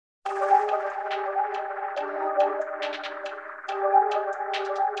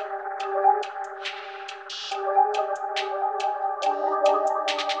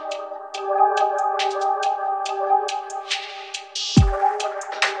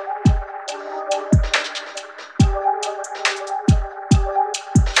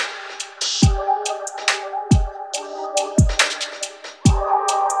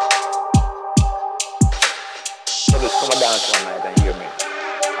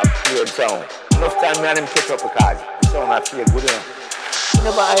good sound. Enough time me and him catch up because the sound I feel good enough.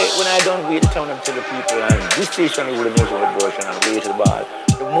 When I don't wait the sound them to the people and this station is with the musical version and way to the bar,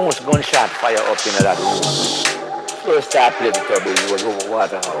 the most gunshot fire up in that room. First I played the trouble, it was over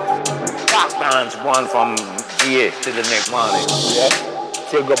Waterhouse. Back dance one from GA to the next morning. Yeah?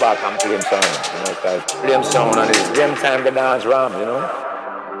 Still go back and play him sound, you know, cause play him sound and it's them time to dance ram, you know.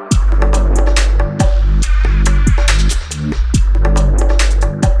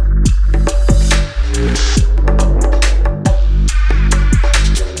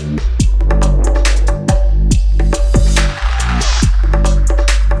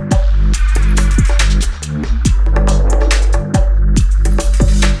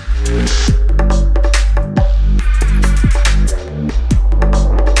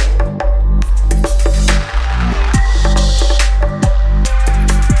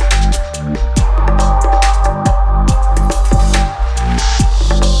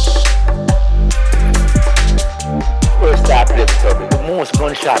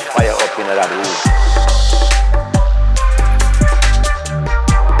 Gunshot fire up in that room.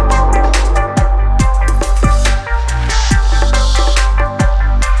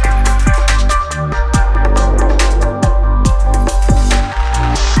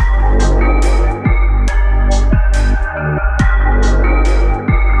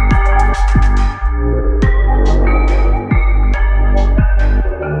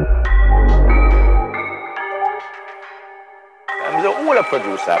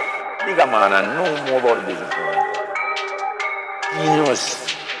 Producer, bigger man and know more about the business. Genius,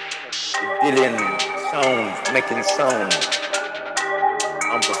 dealing sound, making sound,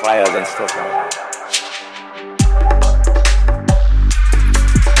 amplifiers and stuff like that.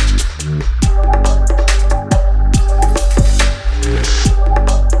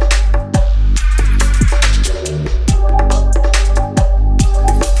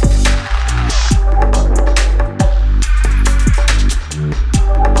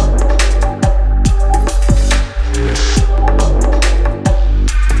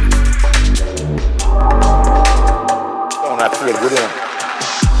 Good enough.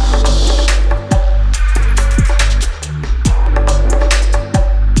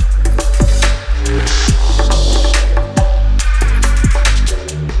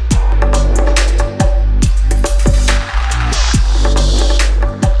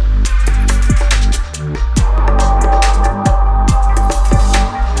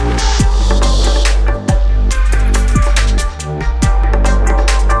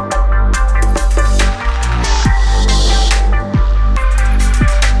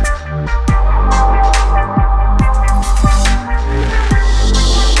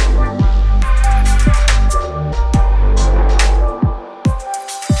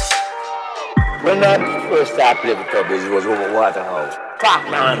 When I first started playing the trouble, it was over Waterhouse. Park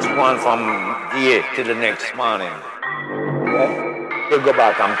dance one from GA to the next morning. Yeah? They go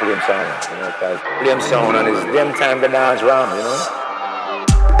back and play him sound, you know, cause play him sound and it's them time to dance ram, you know.